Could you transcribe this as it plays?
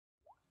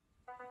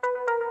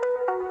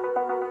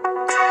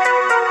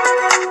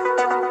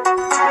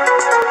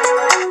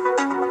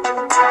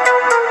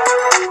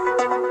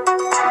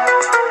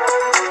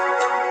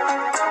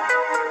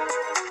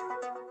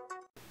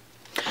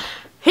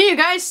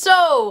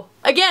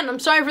again, I'm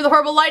sorry for the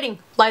horrible lighting.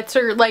 Lights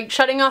are like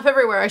shutting off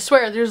everywhere. I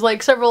swear, there's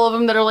like several of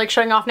them that are like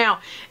shutting off now.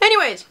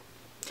 Anyways,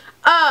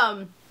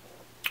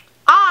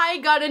 I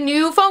got a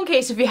new phone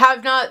case. If you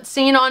have not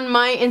seen on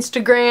my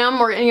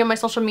Instagram or any of my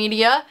social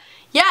media,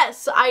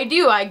 yes, I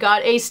do. I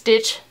got a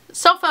Stitch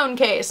cell phone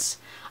case.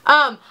 A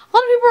lot of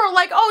people are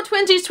like, oh,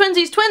 twinsies,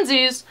 twinsies,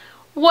 twinsies.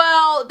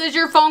 Well, does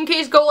your phone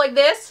case go like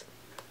this?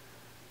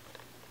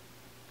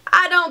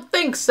 I don't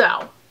think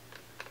so.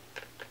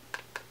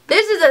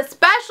 This is a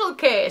special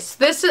case.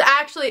 This is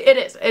actually, it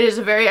is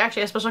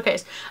actually a special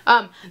case.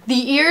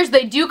 The ears,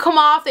 they do come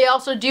off. They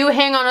also do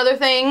hang on other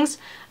things.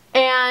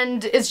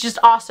 And it's just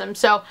awesome.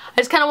 So I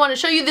just kind of want to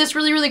show you this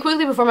really, really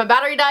quickly before my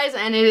battery dies.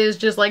 And it is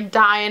just like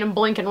dying and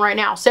blinking right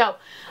now. So,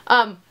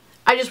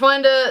 I just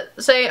wanted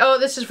to say, oh,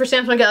 this is for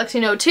Samsung Galaxy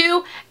Note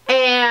 2,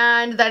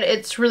 and that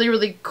it's really,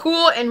 really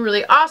cool and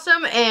really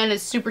awesome, and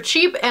it's super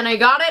cheap, and I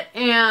got it,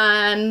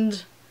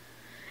 and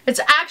it's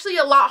actually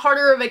a lot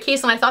harder of a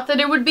case than I thought that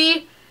it would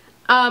be,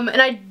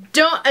 and I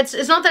don't,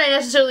 it's not that I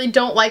necessarily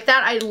don't like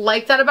that, I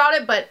like that about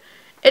it, but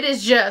it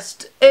is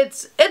just,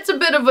 it's a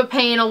bit of a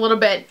pain a little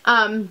bit,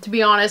 to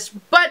be honest,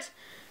 but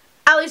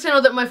at least I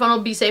know that my phone will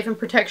be safe in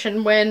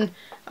protection when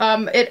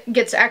it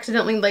gets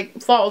accidentally,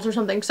 like, falls or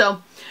something,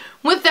 so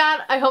with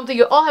that, I hope that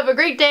you all have a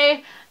great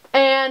day,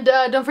 and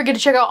don't forget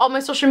to check out all my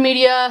social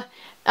media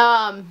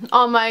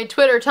on my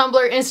Twitter,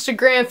 Tumblr,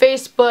 Instagram,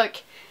 Facebook,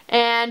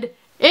 and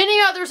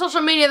any other social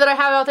media that I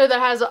have out there that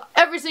has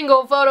every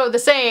single photo the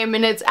same,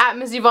 and it's at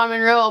Missy Von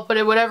Monroe. I'll put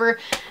it whatever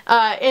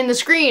in the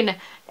screen.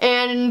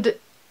 And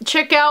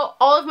check out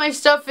all of my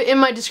stuff in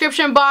my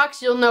description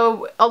box. You'll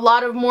know a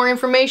lot of more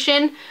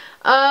information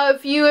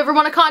if you ever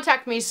want to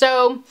contact me.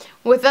 So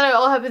with that,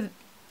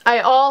 I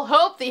all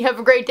hope that you have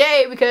a great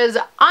day, because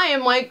I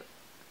am like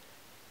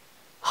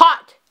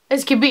hot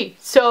as can be.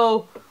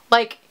 So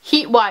like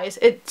heat wise,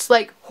 it's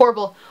like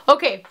horrible.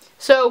 Okay,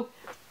 so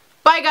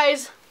bye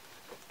guys.